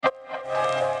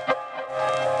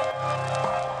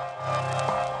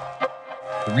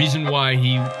The reason why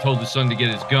he told his son to get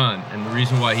his gun and the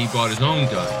reason why he bought his own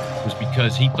gun was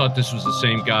because he thought this was the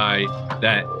same guy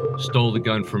that stole the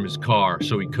gun from his car,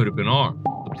 so he could have been armed.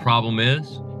 The problem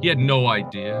is, he had no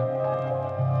idea.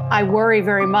 I worry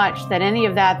very much that any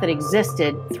of that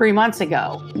existed 3 months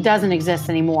ago doesn't exist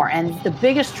anymore. And the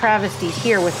biggest travesty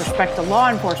here with respect to law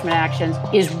enforcement actions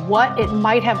is what it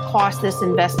might have cost this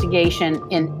investigation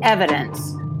in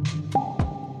evidence.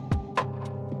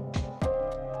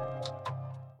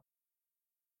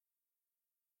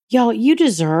 Y'all, you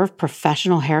deserve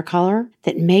professional hair color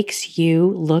that makes you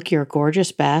look your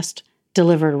gorgeous best,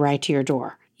 delivered right to your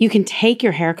door. You can take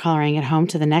your hair coloring at home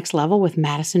to the next level with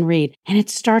Madison Reed, and it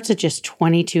starts at just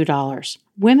 $22.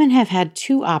 Women have had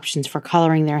two options for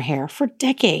coloring their hair for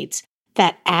decades.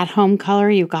 That at-home color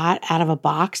you got out of a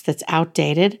box that's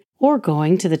outdated, or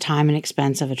going to the time and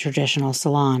expense of a traditional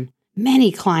salon.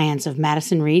 Many clients of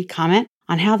Madison Reed comment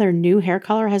on how their new hair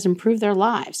color has improved their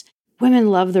lives.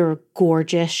 Women love their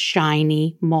gorgeous,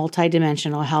 shiny,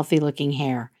 multi-dimensional, healthy-looking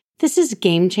hair. This is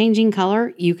game-changing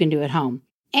color you can do at home.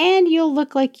 And you'll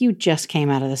look like you just came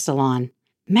out of the salon.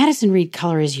 Madison Reed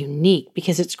color is unique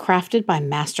because it's crafted by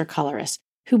master colorists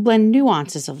who blend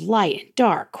nuances of light and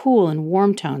dark, cool and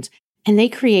warm tones, and they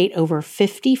create over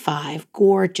 55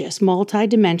 gorgeous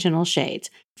multi-dimensional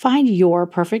shades. Find your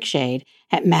perfect shade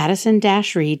at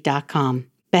madison-reed.com.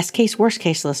 Best case, worst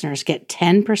case listeners get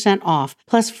 10% off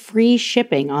plus free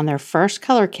shipping on their first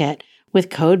color kit with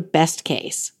code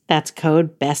BESTCASE. That's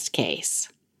code BESTCASE.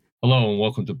 Hello and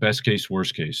welcome to Best Case,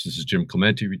 Worst Case. This is Jim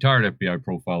Clemente, retired FBI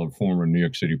profiler, former New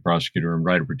York City prosecutor, and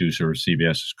writer-producer of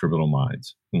CBS's Criminal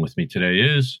Minds. And with me today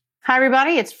is... Hi,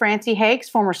 everybody. It's Francey Hakes,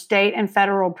 former state and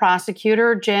federal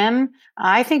prosecutor. Jim,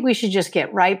 I think we should just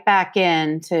get right back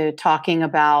into talking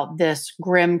about this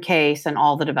grim case and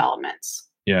all the developments.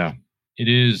 Yeah,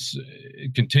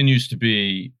 it continues to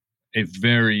be a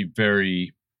very,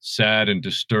 very sad and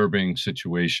disturbing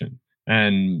situation.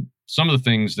 And some of the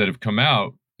things that have come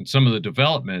out and some of the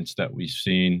developments that we've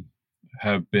seen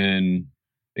have been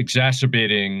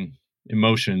exacerbating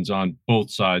emotions on both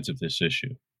sides of this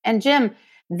issue. And Jim,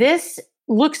 this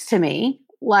looks to me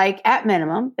like, at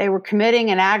minimum, they were committing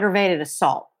an aggravated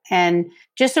assault. And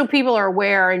just so people are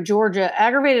aware, in Georgia,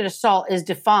 aggravated assault is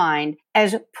defined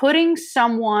as putting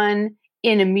someone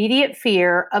in immediate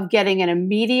fear of getting an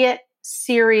immediate,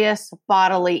 serious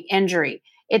bodily injury.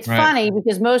 It's funny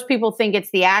because most people think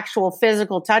it's the actual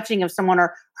physical touching of someone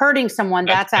or hurting someone.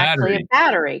 That's actually a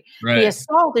battery. Right. The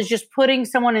assault is just putting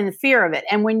someone in the fear of it.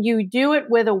 And when you do it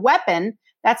with a weapon,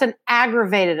 that's an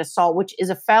aggravated assault, which is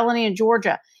a felony in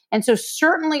Georgia. And so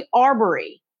certainly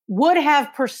Arbery would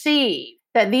have perceived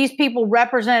that these people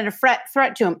represented a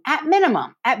threat to him, at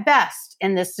minimum, at best,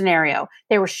 in this scenario.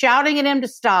 They were shouting at him to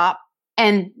stop,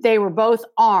 and they were both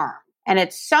armed. And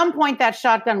at some point, that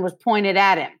shotgun was pointed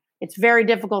at him. It's very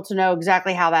difficult to know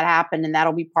exactly how that happened, and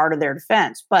that'll be part of their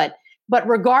defense. But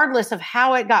regardless of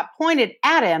how it got pointed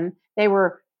at him, they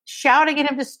were shouting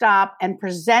at him to stop and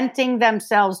presenting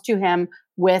themselves to him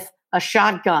with a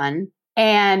shotgun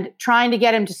and trying to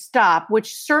get him to stop,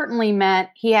 which certainly meant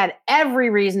he had every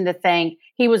reason to think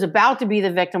he was about to be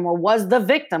the victim or was the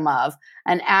victim of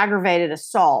an aggravated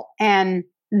assault. And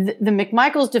the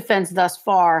McMichael's defense thus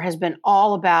far has been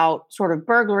all about sort of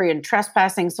burglary and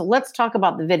trespassing. So let's talk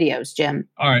about the videos, Jim.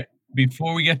 All right.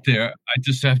 Before we get there, I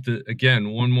just have to,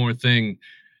 again, one more thing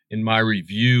in my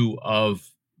review of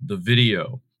the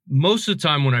video. Most of the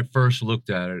time when I first looked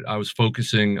at it, I was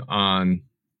focusing on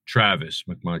Travis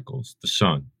McMichaels, the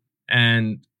son.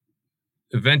 And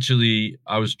eventually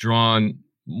I was drawn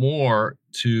more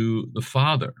to the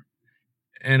father.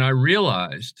 And I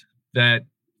realized that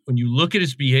when you look at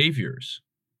his behaviors,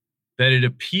 that it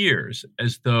appears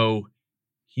as though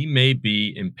he may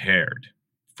be impaired.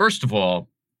 First of all,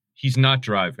 he's not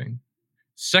driving.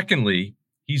 Secondly,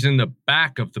 he's in the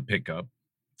back of the pickup.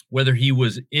 Whether he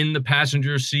was in the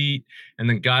passenger seat and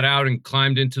then got out and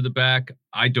climbed into the back,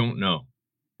 I don't know.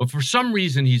 But for some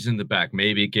reason, he's in the back.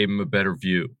 Maybe it gave him a better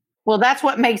view. Well, that's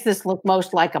what makes this look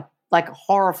most like a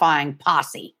horrifying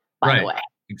posse, by the way.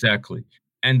 Exactly.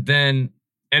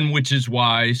 And which is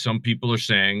why some people are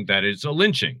saying that it's a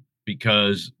lynching,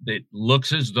 because it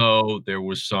looks as though there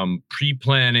was some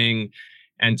pre-planning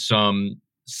and some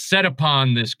set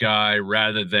upon this guy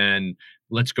rather than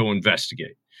let's go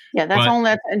investigate.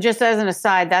 Yeah, just as an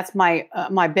aside, that's my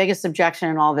biggest objection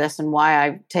in all this and why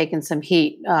I've taken some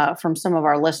heat from some of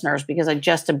our listeners, because I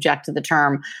just object to the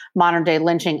term modern day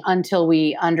lynching until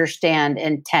we understand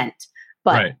intent.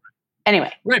 But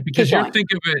anyway. Right, because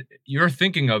you're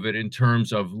thinking of it in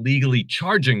terms of legally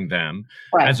charging them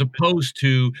as opposed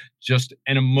to just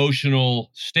an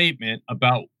emotional statement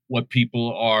about what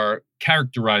people are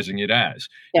characterizing it as.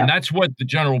 Yeah. And that's what the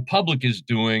general public is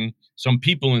doing, some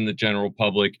people in the general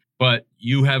public, but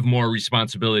you have more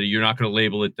responsibility. You're not going to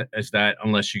label it as that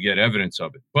unless you get evidence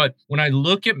of it. But when I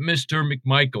look at Mr.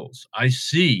 McMichaels, I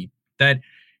see that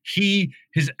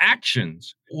his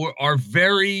actions are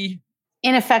very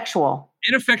ineffectual,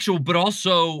 but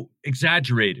also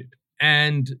exaggerated.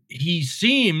 And he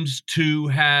seems to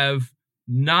have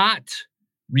not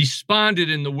responded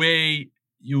in the way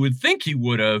you would think he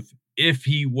would have if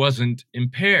he wasn't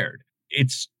impaired.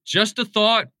 It's just a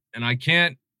thought, and I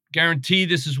can't guarantee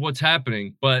this is what's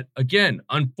happening. But again,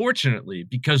 unfortunately,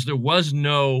 because there was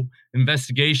no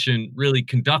investigation really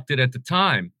conducted at the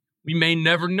time, we may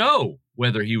never know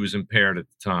whether he was impaired at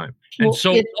the time. And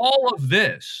so all of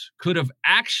this could have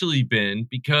actually been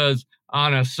because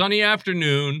on a sunny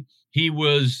afternoon, he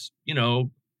was,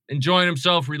 enjoying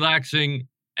himself, relaxing,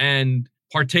 and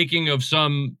partaking of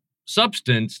some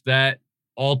substance that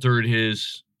altered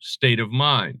his state of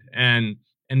mind and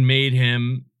made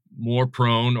him more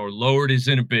prone or lowered his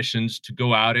inhibitions to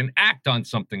go out and act on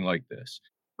something like this.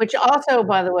 Which also,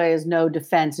 by the way, is no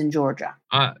defense in Georgia.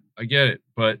 I get it,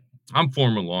 but I'm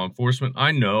former law enforcement.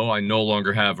 I know I no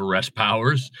longer have arrest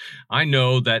powers. I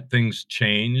know that things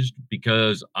changed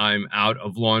because I'm out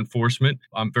of law enforcement.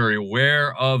 I'm very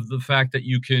aware of the fact that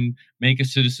you can make a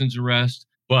citizen's arrest,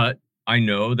 but I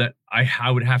know that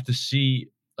I would have to see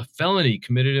a felony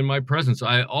committed in my presence.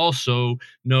 I also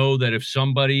know that if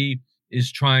somebody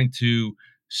is trying to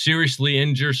seriously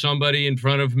injure somebody in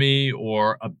front of me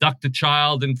or abduct a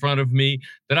child in front of me,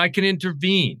 that I can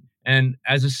intervene and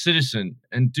as a citizen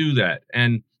and do that.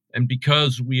 And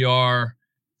because we are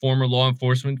former law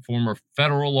enforcement, former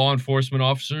federal law enforcement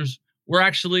officers, we're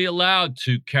actually allowed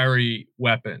to carry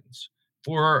weapons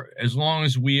for as long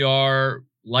as we are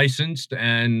licensed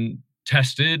and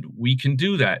tested. We can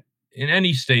do that in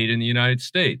any state in the United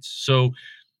States. So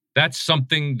that's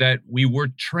something that we were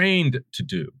trained to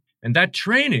do. And that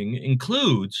training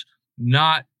includes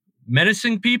not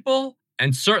menacing people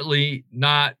and certainly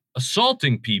not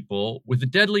assaulting people with a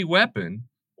deadly weapon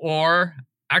or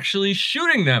actually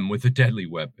shooting them with a deadly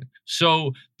weapon.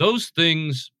 So those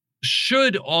things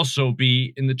should also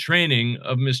be in the training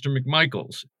of Mr.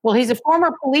 McMichaels. Well, he's a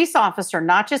former police officer,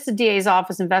 not just a DA's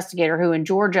office investigator, who in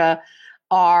Georgia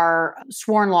are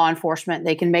sworn law enforcement.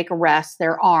 They can make arrests.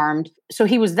 They're armed. So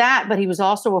he was that, but he was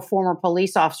also a former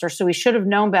police officer. So he should have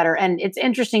known better. And it's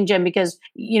interesting, Jim, because,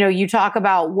 you talk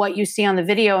about what you see on the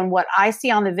video and what I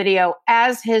see on the video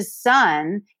as his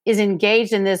son is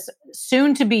engaged in this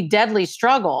soon to be deadly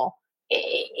struggle.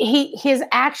 His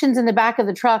actions in the back of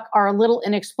the truck are a little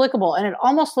inexplicable. And it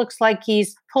almost looks like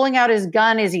he's pulling out his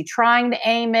gun. Is he trying to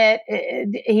aim it?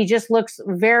 He just looks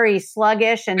very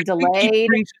sluggish and delayed. He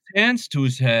brings his hands to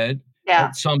his head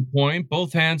at some point,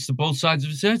 both hands to both sides of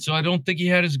his head. So I don't think he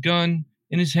had his gun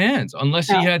in his hands unless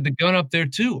he had the gun up there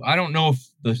too. I don't know if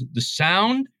the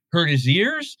sound hurt his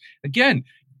ears. Again,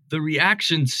 the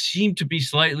reactions seem to be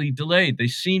slightly delayed. They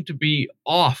seem to be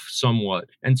off somewhat.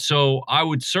 And so I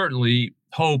would certainly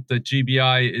hope that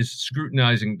GBI is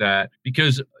scrutinizing that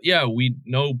because, we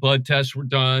know blood tests were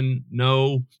done.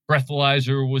 No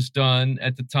breathalyzer was done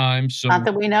at the time. So not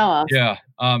that we know of. Yeah.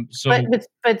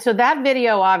 But so that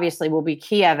video obviously will be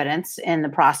key evidence in the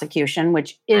prosecution,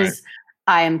 which is,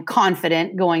 I am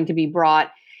confident, going to be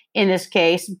brought in this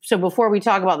case. So before we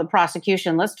talk about the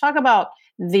prosecution, let's talk about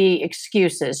the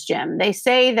excuses, Jim. They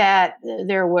say that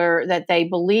they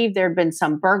believe there had been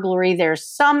some burglary. There's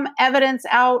some evidence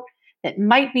out that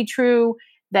might be true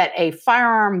that a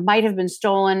firearm might have been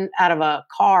stolen out of a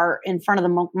car in front of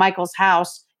the Michaels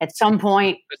house at some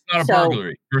point. It's not a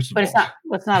burglary, first of all.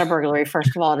 It's not a burglary.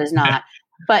 First of all, it is not.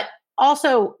 But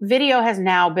also, video has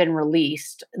now been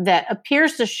released that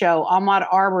appears to show Ahmaud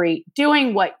Arbery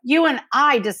doing what you and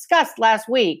I discussed last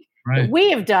week. Right. That we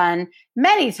have done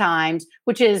many times,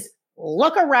 which is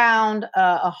look around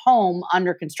a home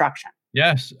under construction.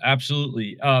 Yes,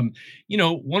 absolutely.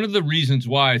 One of the reasons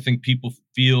why I think people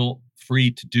feel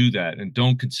free to do that and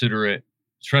don't consider it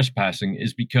trespassing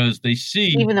is because they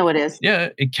see, even though it is. Yeah,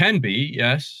 it can be.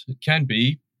 Yes, it can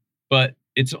be. But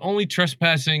it's only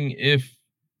trespassing if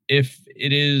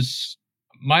it is.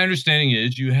 My understanding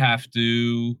is you have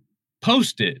to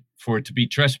post it for it to be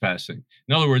trespassing.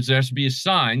 In other words, there has to be a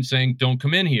sign saying, don't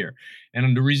come in here.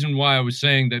 And the reason why I was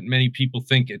saying that many people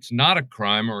think it's not a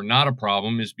crime or not a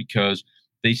problem is because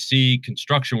they see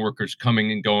construction workers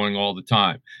coming and going all the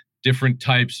time. Different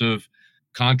types of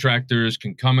contractors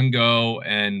can come and go.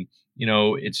 And,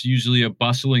 it's usually a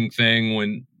bustling thing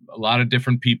when a lot of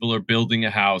different people are building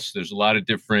a house. There's a lot of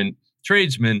different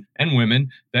tradesmen and women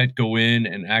that go in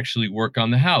and actually work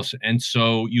on the house. And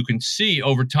so you can see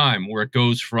over time where it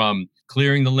goes from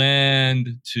clearing the land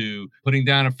to putting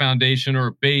down a foundation or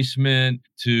a basement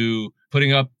to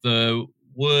putting up the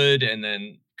wood and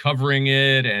then covering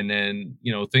it, and then,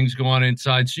 things go on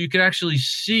inside. So you can actually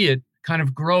see it kind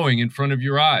of growing in front of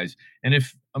your eyes. And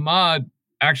if Ahmaud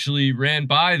actually ran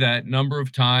by that number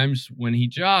of times when he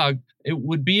jogged, it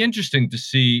would be interesting to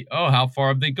see, how far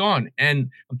have they gone?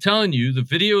 And I'm telling you, the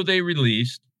video they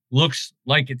released looks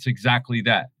like it's exactly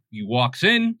that. He walks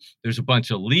in, there's a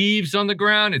bunch of leaves on the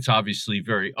ground. It's obviously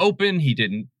very open. He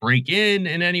didn't break in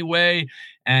any way.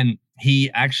 And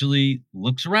he actually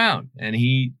looks around and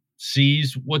he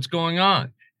sees what's going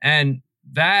on. And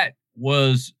that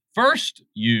was first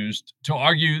used to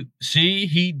argue, see,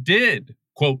 he did,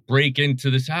 quote, break into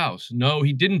this house. No,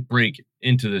 he didn't break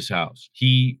into this house.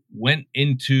 He went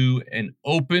into an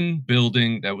open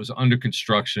building that was under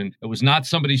construction. It was not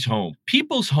somebody's home.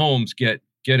 People's homes get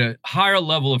a higher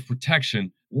level of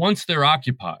protection once they're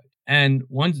occupied. And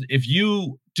if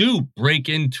you do break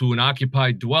into an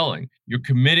occupied dwelling, you're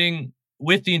committing,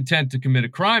 with the intent to commit a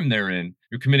crime therein,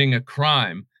 you're committing a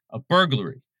crime, a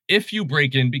burglary. If you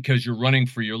break in because you're running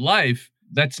for your life,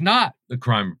 that's not the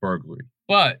crime of burglary.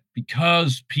 But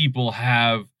because people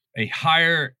have a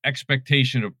higher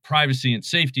expectation of privacy and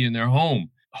safety in their home,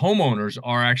 homeowners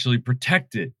are actually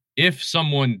protected. If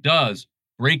someone does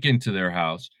break into their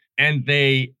house and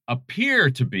they appear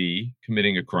to be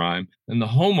committing a crime, then the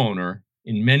homeowner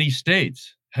in many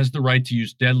states has the right to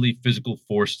use deadly physical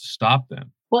force to stop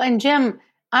them. Well, and Jim,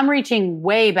 I'm reaching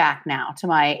way back now to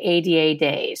my ADA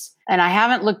days, and I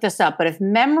haven't looked this up, but if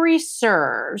memory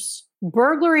serves,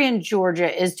 burglary in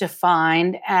Georgia is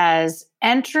defined as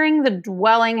entering the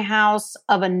dwelling house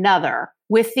of another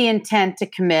with the intent to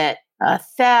commit a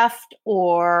theft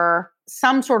or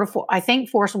some sort of,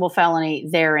 forcible felony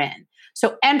therein.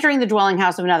 So entering the dwelling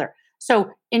house of another. So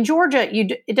in Georgia,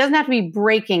 it doesn't have to be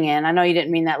breaking in. I know you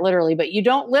didn't mean that literally, but you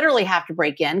don't literally have to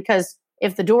break in, because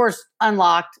if the door's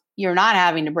unlocked, you're not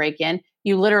having to break in.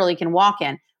 You literally can walk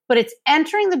in. But it's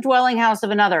entering the dwelling house of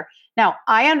another. Now,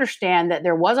 I understand that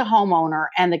there was a homeowner,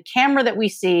 and the camera that we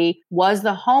see was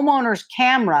the homeowner's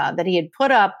camera that he had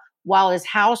put up while his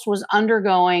house was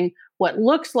undergoing what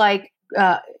looks like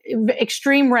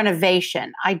extreme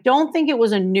renovation. I don't think it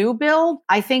was a new build.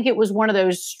 I think it was one of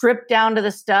those stripped down to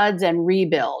the studs and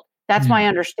rebuild. That's my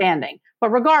understanding. But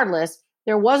regardless,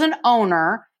 there was an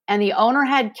owner, and the owner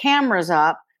had cameras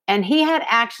up, and he had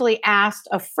actually asked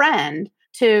a friend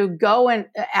to go, and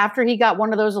after he got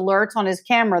one of those alerts on his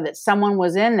camera that someone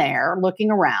was in there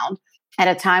looking around at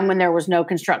a time when there was no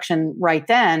construction right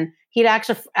then, he'd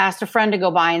actually asked a friend to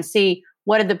go by and see,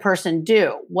 what did the person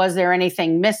do? Was there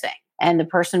anything missing? And the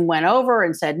person went over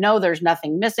and said, no, there's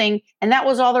nothing missing. And that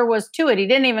was all there was to it. He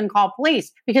didn't even call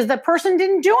police because the person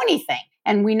didn't do anything.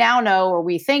 And we now know, or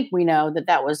we think we know, that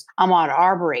that was Ahmaud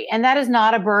Arbery. And that is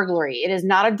not a burglary. It is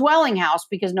not a dwelling house,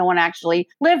 because no one actually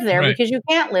lived there, right, because you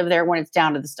can't live there when it's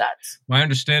down to the studs. My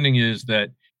understanding is that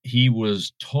he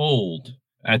was told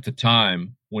at the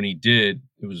time when he did,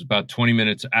 it was about 20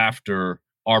 minutes after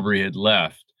Arbery had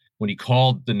left. When he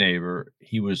called the neighbor,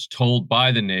 he was told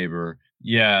by the neighbor,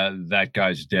 yeah, that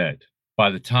guy's dead. By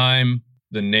the time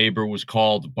the neighbor was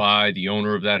called by the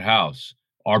owner of that house,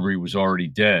 Arbery was already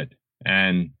dead.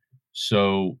 And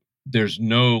so there's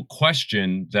no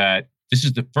question that this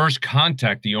is the first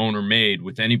contact the owner made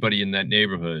with anybody in that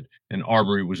neighborhood, and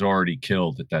Arbery was already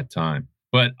killed at that time.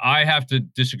 But I have to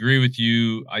disagree with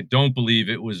you. I don't believe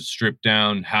it was a stripped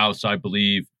down house. I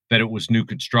believe that it was new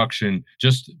construction,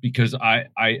 just because I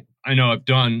know I've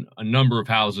done a number of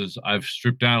houses. I've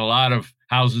stripped down a lot of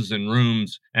houses and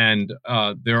rooms, and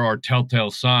there are telltale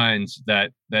signs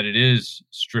that it is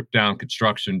stripped down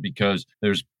construction, because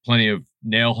there's plenty of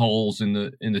nail holes in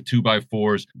the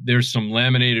 2x4s. There's some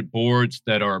laminated boards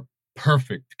that are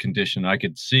perfect condition. I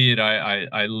could see it.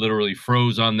 I literally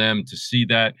froze on them to see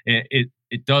that.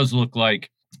 It does look like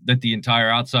that the entire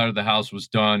outside of the house was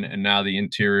done, and now the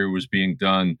interior was being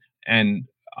done. And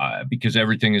because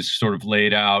everything is sort of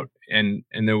laid out, and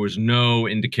there was no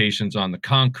indications on the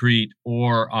concrete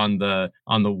or on the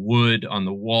wood, on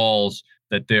the walls,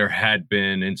 that there had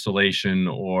been insulation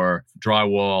or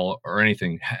drywall or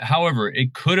anything. However,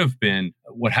 it could have been.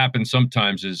 What happens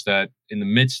sometimes is that in the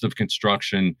midst of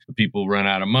construction, people run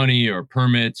out of money or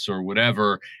permits or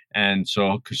whatever, and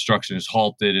so construction is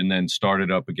halted and then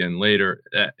started up again later.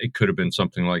 It could have been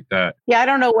something like that. Yeah, I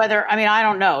don't know whether. I mean, I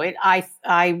don't know.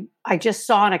 I just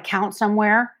saw an account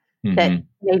somewhere that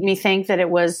made me think that it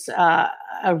was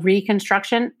a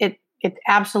reconstruction. It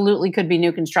absolutely could be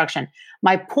new construction.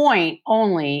 My point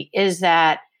only is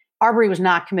that Arbery was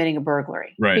not committing a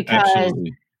burglary. Right. Because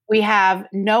Absolutely. we have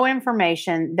no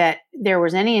information that there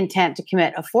was any intent to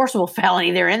commit a forcible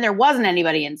felony therein. There wasn't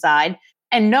anybody inside,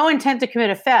 and no intent to commit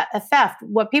a theft.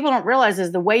 What people don't realize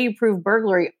is the way you prove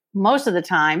burglary most of the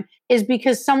time is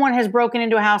because someone has broken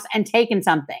into a house and taken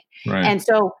something. Right. And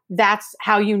so that's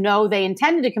how you know they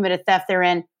intended to commit a theft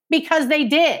therein, because they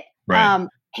did. Right.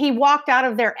 He walked out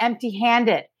of there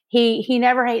empty-handed. He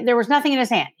never, there was nothing in his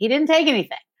hand. He didn't take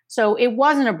anything. So it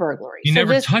wasn't a burglary. He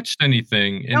never touched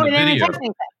anything in the video. He didn't touch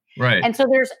anything. Right. And so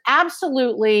there's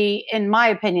absolutely, in my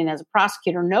opinion, as a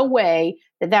prosecutor, no way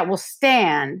that will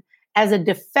stand as a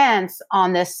defense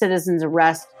on this citizen's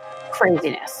arrest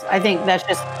craziness. I think that's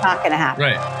just not going to happen.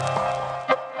 Right.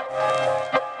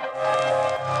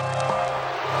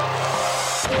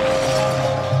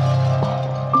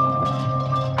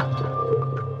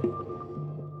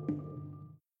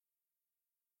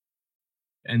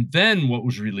 And then what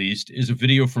was released is a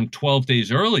video from 12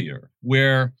 days earlier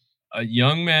where a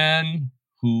young man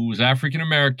who was African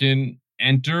American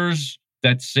enters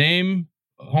that same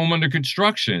home under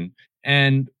construction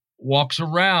and walks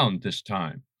around this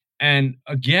time. And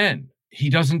again, he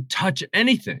doesn't touch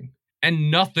anything and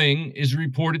nothing is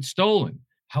reported stolen.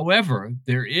 However,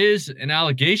 there is an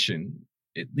allegation,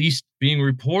 at least being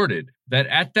reported, that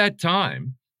at that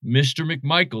time, Mr.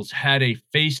 McMichaels had a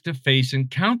face-to-face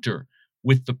encounter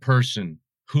with the person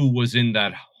who was in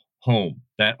that home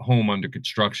under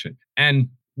construction. And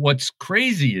what's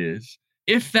crazy is,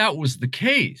 if that was the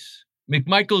case,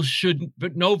 McMichaels should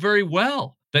know very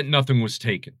well that nothing was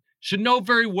taken, should know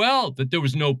very well that there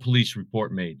was no police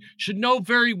report made, should know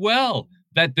very well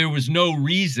that there was no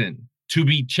reason to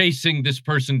be chasing this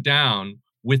person down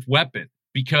with weapon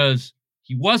because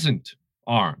he wasn't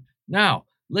armed. Now,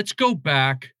 let's go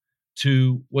back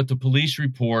to what the police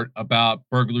report about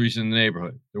burglaries in the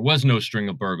neighborhood. There was no string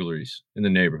of burglaries in the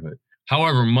neighborhood.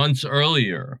 However, months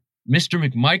earlier, Mr.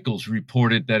 McMichaels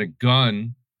reported that a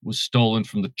gun was stolen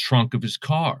from the trunk of his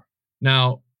car.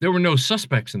 Now, there were no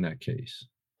suspects in that case.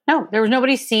 No, there was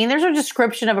nobody seen. There's no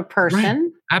description of a person.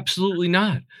 Right. Absolutely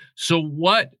not. So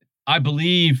what I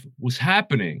believe was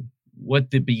happening, what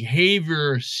the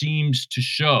behavior seems to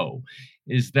show,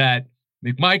 is that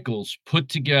McMichaels put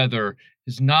together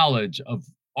his knowledge of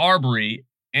Arbery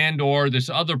and or this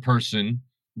other person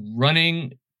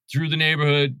running through the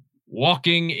neighborhood,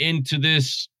 walking into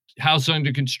this house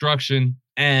under construction,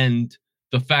 and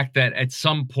the fact that at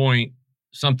some point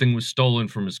something was stolen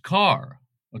from his car,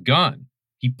 a gun.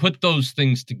 He put those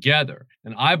things together.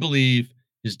 And I believe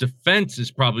his defense is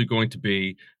probably going to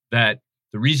be that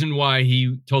the reason why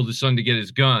he told his son to get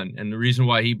his gun and the reason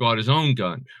why he bought his own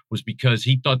gun was because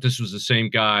he thought this was the same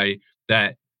guy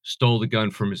that stole the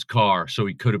gun from his car, so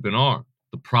he could have been armed.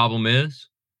 The problem is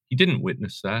he didn't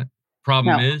witness that.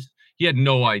 Problem is he had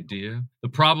no idea. The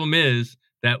problem is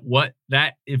that what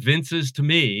that evinces to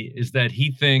me is that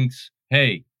he thinks,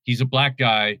 hey, he's a black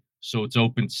guy, so it's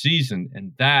open season.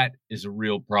 And that is a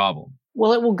real problem.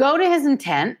 Well, it will go to his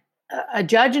intent. A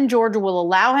judge in Georgia will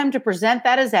allow him to present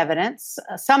that as evidence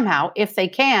somehow, if they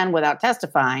can, without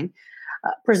testifying,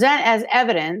 present as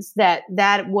evidence that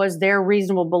that was their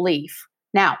reasonable belief.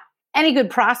 Now, any good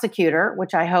prosecutor,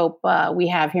 which I hope we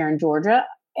have here in Georgia,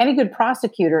 any good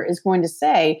prosecutor is going to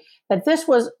say that this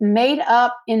was made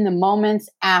up in the moments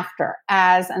after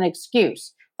as an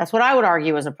excuse. That's what I would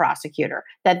argue as a prosecutor,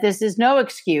 that this is no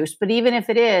excuse, but even if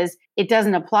it is, it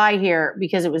doesn't apply here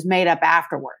because it was made up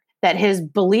afterward. That his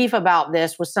belief about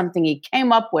this was something he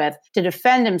came up with to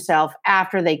defend himself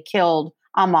after they killed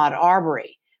Ahmaud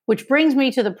Arbery. Which brings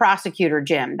me to the prosecutor,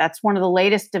 Jim. That's one of the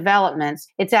latest developments.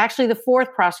 It's actually the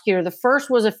fourth prosecutor. The first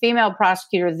was a female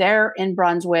prosecutor there in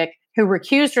Brunswick who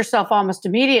recused herself almost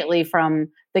immediately from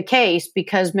the case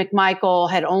because McMichael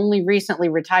had only recently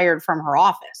retired from her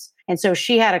office. And so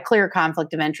she had a clear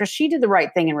conflict of interest. She did the right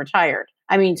thing and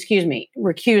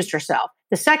recused herself.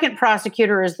 The second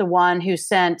prosecutor is the one who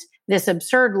sent this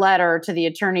absurd letter to the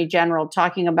Attorney General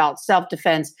talking about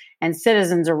self-defense and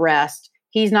citizen's arrest.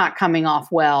 He's not coming off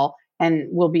well and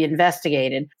will be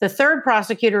investigated. The third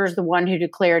prosecutor is the one who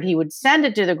declared he would send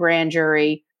it to the grand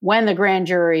jury when the grand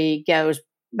jury goes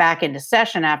back into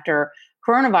session after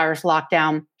coronavirus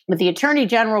lockdown. But the Attorney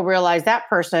General realized that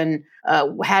person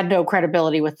had no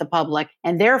credibility with the public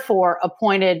and therefore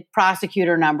appointed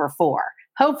prosecutor number 4.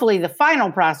 Hopefully the final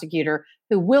prosecutor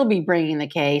who will be bringing the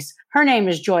case, her name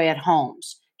is Joyette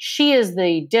Holmes. She is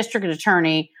the district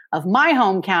attorney of my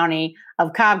home county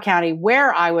of Cobb County,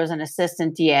 where I was an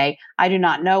assistant DA. I do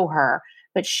not know her,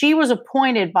 but she was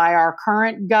appointed by our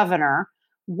current governor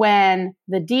when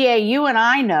the DA you and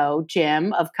I know,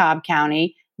 Jim, of Cobb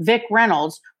County, Vic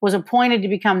Reynolds, was appointed to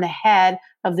become the head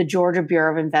of the Georgia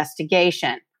Bureau of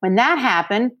Investigation. When that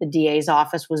happened, the DA's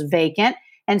office was vacant.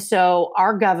 And so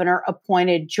our governor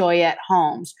appointed Joyette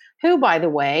Holmes, who, by the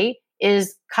way,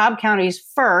 is Cobb County's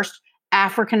first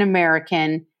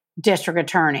African-American district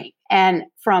attorney. And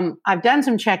I've done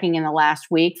some checking in the last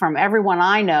week from everyone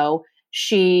I know,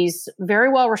 she's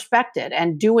very well respected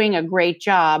and doing a great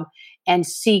job and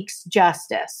seeks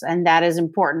justice. And that is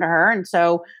important to her. And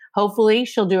so hopefully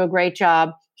she'll do a great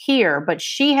job here, but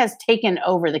she has taken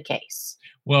over the case.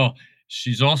 Well,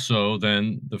 she's also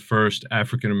then the first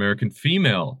African-American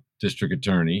female district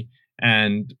attorney.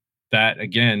 And that,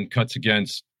 again, cuts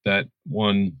against that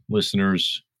one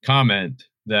listener's comment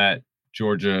that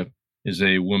Georgia is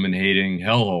a woman-hating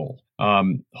hellhole.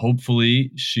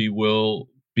 Hopefully, she will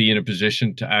be in a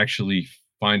position to actually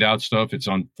find out stuff. It's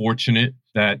unfortunate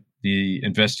that the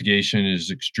investigation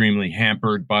is extremely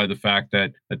hampered by the fact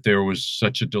that there was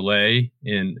such a delay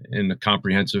in the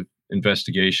comprehensive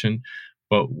investigation.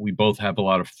 But we both have a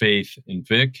lot of faith in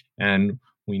Vic, and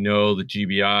we know the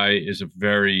GBI is a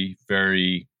very,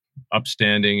 very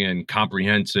upstanding and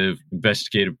comprehensive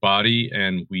investigative body,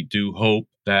 and we do hope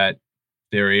that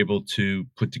they're able to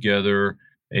put together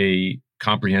a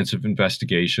comprehensive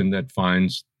investigation that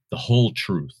finds the whole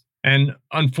truth. And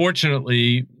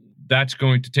unfortunately, that's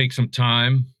going to take some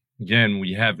time. Again,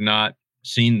 we have not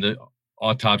seen the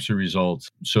autopsy results,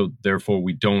 so therefore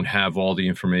we don't have all the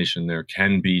information. There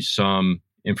can be some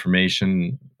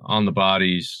information on the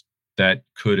bodies that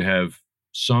could have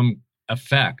some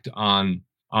effect on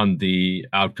the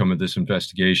outcome of this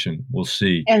investigation. We'll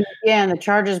see. And the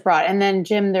charges brought. And then,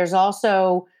 Jim, there's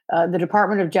also the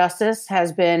Department of Justice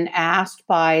has been asked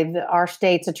by our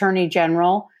state's attorney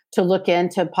general to look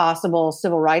into possible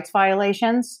civil rights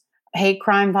violations, hate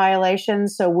crime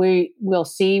violations. So we will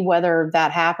see whether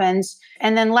that happens.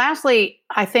 And then lastly,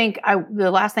 I think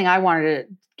the last thing I wanted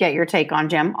to get your take on,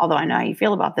 Jim, although I know how you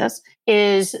feel about this,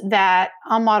 is that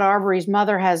Ahmaud Arbery's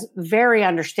mother has very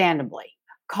understandably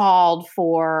called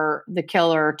for the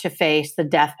killer to face the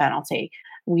death penalty.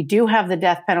 We do have the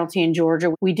death penalty in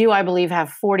Georgia. We do, I believe, have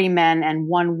 40 men and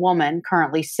 1 woman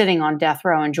currently sitting on death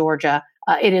row in Georgia.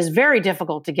 It is very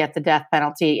difficult to get the death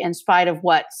penalty in spite of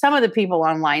what some of the people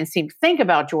online seem to think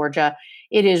about Georgia.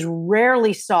 It is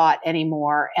rarely sought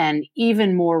anymore and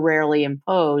even more rarely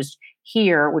imposed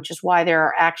here, which is why there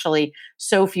are actually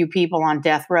so few people on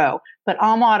death row. But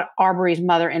Ahmaud Arbery's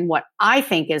mother, in what I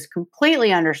think is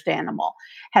completely understandable,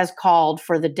 has called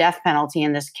for the death penalty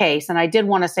in this case. And I did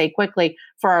want to say quickly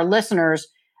for our listeners,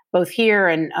 both here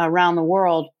and around the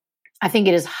world, I think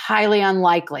it is highly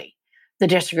unlikely the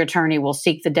district attorney will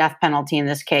seek the death penalty in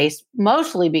this case,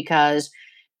 mostly because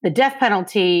the death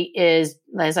penalty is,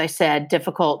 as I said,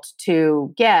 difficult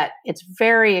to get. It's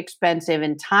very expensive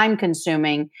and time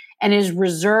consuming and is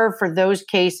reserved for those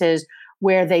cases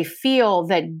where they feel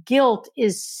that guilt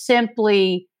is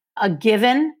simply a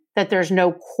given, that there's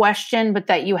no question, but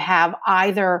that you have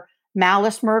either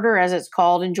malice murder, as it's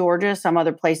called in Georgia. Some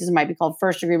other places it might be called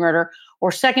first-degree murder,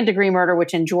 or second-degree murder,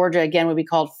 which in Georgia, again, would be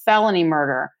called felony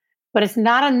murder. But it's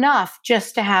not enough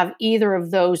just to have either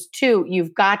of those two.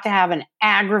 You've got to have an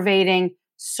aggravating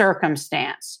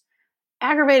circumstance.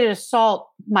 Aggravated assault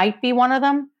might be one of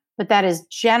them, but that is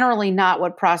generally not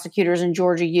what prosecutors in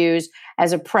Georgia use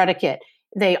as a predicate.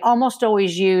 They almost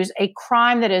always use a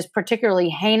crime that is particularly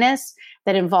heinous,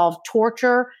 that involves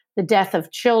torture, the death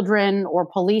of children or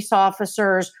police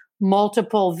officers,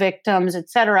 multiple victims,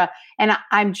 etc. And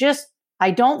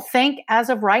I don't think as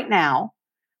of right now,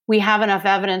 we have enough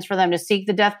evidence for them to seek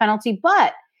the death penalty.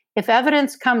 But if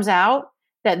evidence comes out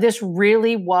that this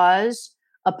really was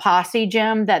a posse,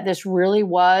 Jim, that this really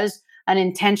was an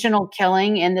intentional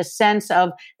killing in the sense of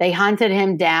they hunted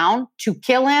him down to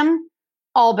kill him,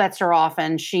 all bets are off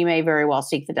and she may very well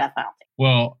seek the death penalty.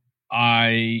 Well,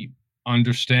 I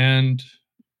understand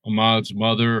Ahmaud's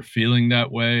mother feeling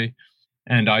that way.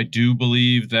 And I do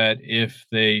believe that if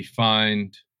they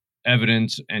find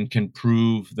evidence and can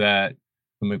prove that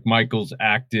the McMichaels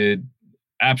acted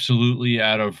absolutely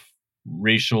out of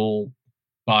racial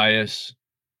bias,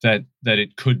 that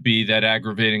it could be that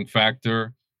aggravating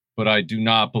factor, but I do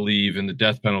not believe in the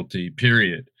death penalty,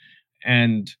 period.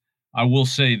 And I will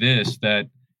say this, that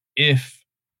if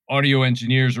audio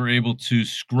engineers are able to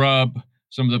scrub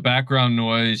some of the background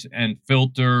noise and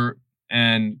filter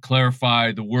and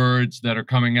clarify the words that are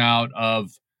coming out of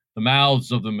the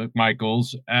mouths of the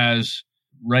McMichaels as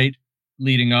right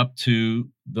leading up to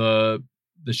the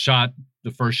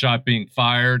first shot being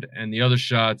fired and the other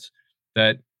shots,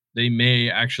 that they may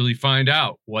actually find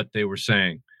out what they were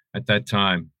saying at that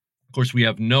time. Of course, we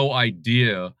have no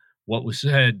idea what was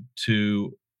said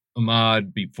to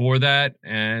Ahmaud before that,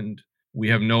 and We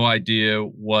have no idea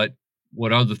what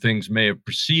other things may have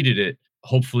preceded it.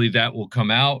 Hopefully that will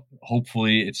come out.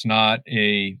 Hopefully it's not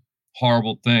a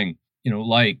horrible thing,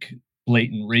 like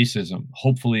blatant racism.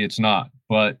 Hopefully it's not.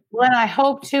 But well, I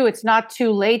hope too, it's not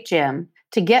too late, Jim,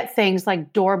 to get things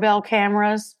like doorbell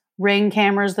cameras, Ring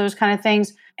cameras, those kind of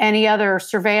things, any other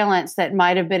surveillance that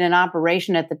might have been in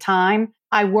operation at the time.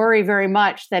 I worry very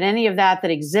much that any of that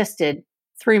existed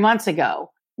 3 months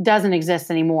ago doesn't exist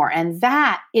anymore. And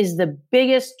that is the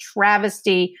biggest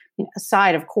travesty,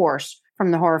 aside, of course,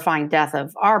 from the horrifying death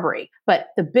of Arbery. But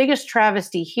the biggest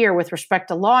travesty here with respect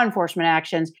to law enforcement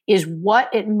actions is what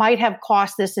it might have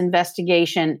cost this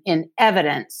investigation in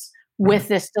evidence with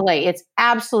this delay. It's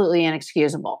absolutely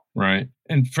inexcusable. Right.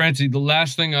 And Francey, the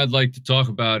last thing I'd like to talk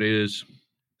about is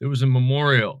there was a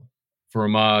memorial for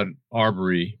Ahmaud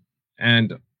Arbery.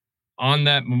 And on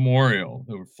that memorial,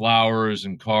 there were flowers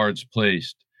and cards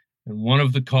placed. And one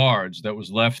of the cards that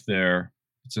was left there,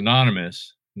 it's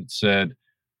anonymous. It said,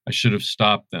 "I should have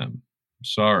stopped them.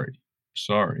 Sorry.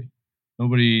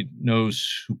 Nobody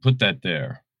knows who put that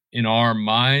there. In our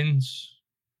minds,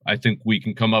 I think we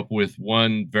can come up with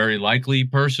one very likely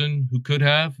person who could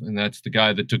have, and that's the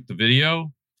guy that took the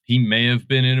video. He may have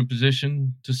been in a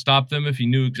position to stop them if he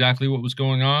knew exactly what was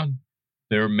going on.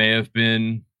 There may have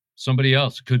been somebody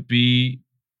else. Could be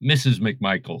Mrs.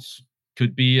 McMichaels,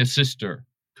 could be a sister,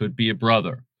 could be a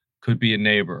brother, could be a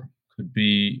neighbor, could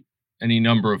be any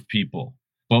number of people.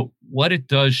 But what it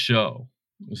does show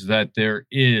is that there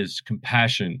is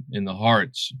compassion in the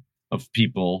hearts of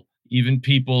people, even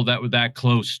people that were that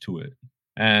close to it.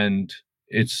 And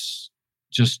it's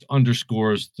just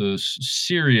underscores the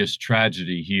serious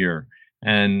tragedy here.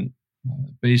 And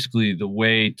basically the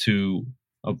way to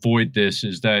avoid this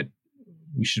is that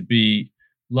we should be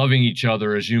loving each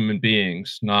other as human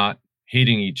beings, not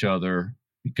hating each other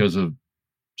because of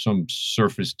some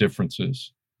surface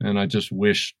differences. And I just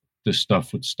wish this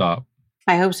stuff would stop.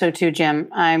 I hope so too, Jim.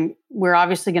 We're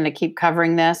obviously going to keep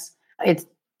covering this. It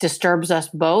disturbs us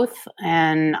both,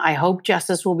 and I hope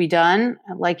justice will be done.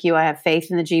 Like you, I have faith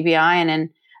in the GBI and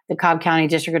in the Cobb County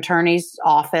District Attorney's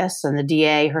office and the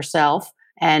DA herself,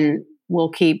 and we'll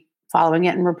keep following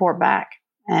it and report back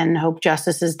and hope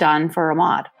justice is done for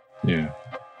Ahmaud. Yeah.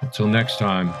 Until next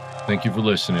time, thank you for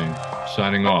listening.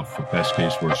 Signing off for Best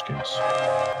Case, Worst Case.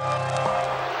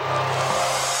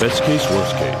 Best Case,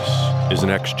 Worst Case is an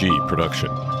XG production.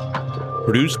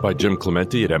 Produced by Jim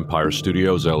Clementi at Empire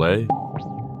Studios, LA.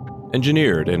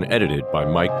 Engineered and edited by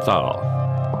Mike Thal.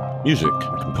 Music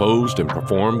composed and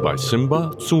performed by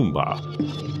Simba Tsumba.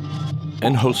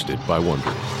 And hosted by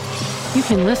Wonder. You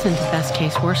can listen to Best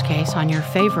Case, Worst Case on your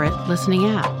favorite listening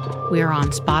app. We are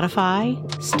on Spotify,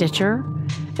 Stitcher,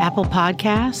 Apple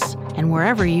Podcasts, and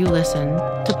wherever you listen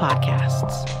to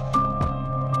podcasts.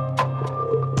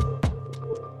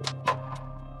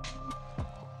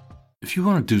 If you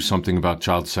want to do something about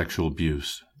child sexual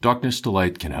abuse, Darkness to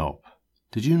Light can help.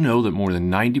 Did you know that more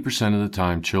than 90% of the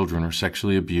time children are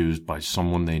sexually abused by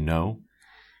someone they know?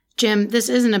 Jim, this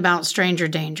isn't about stranger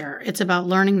danger. It's about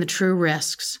learning the true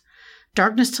risks.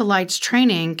 Darkness to Light's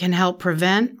training can help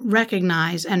prevent,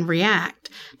 recognize, and react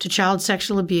to child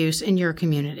sexual abuse in your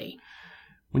community.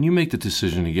 When you make the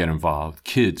decision to get involved,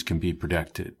 kids can be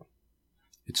protected.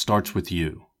 It starts with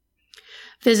you.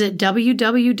 Visit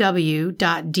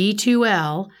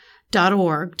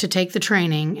www.d2l.org to take the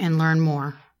training and learn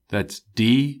more. That's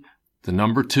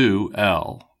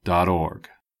D2L.org.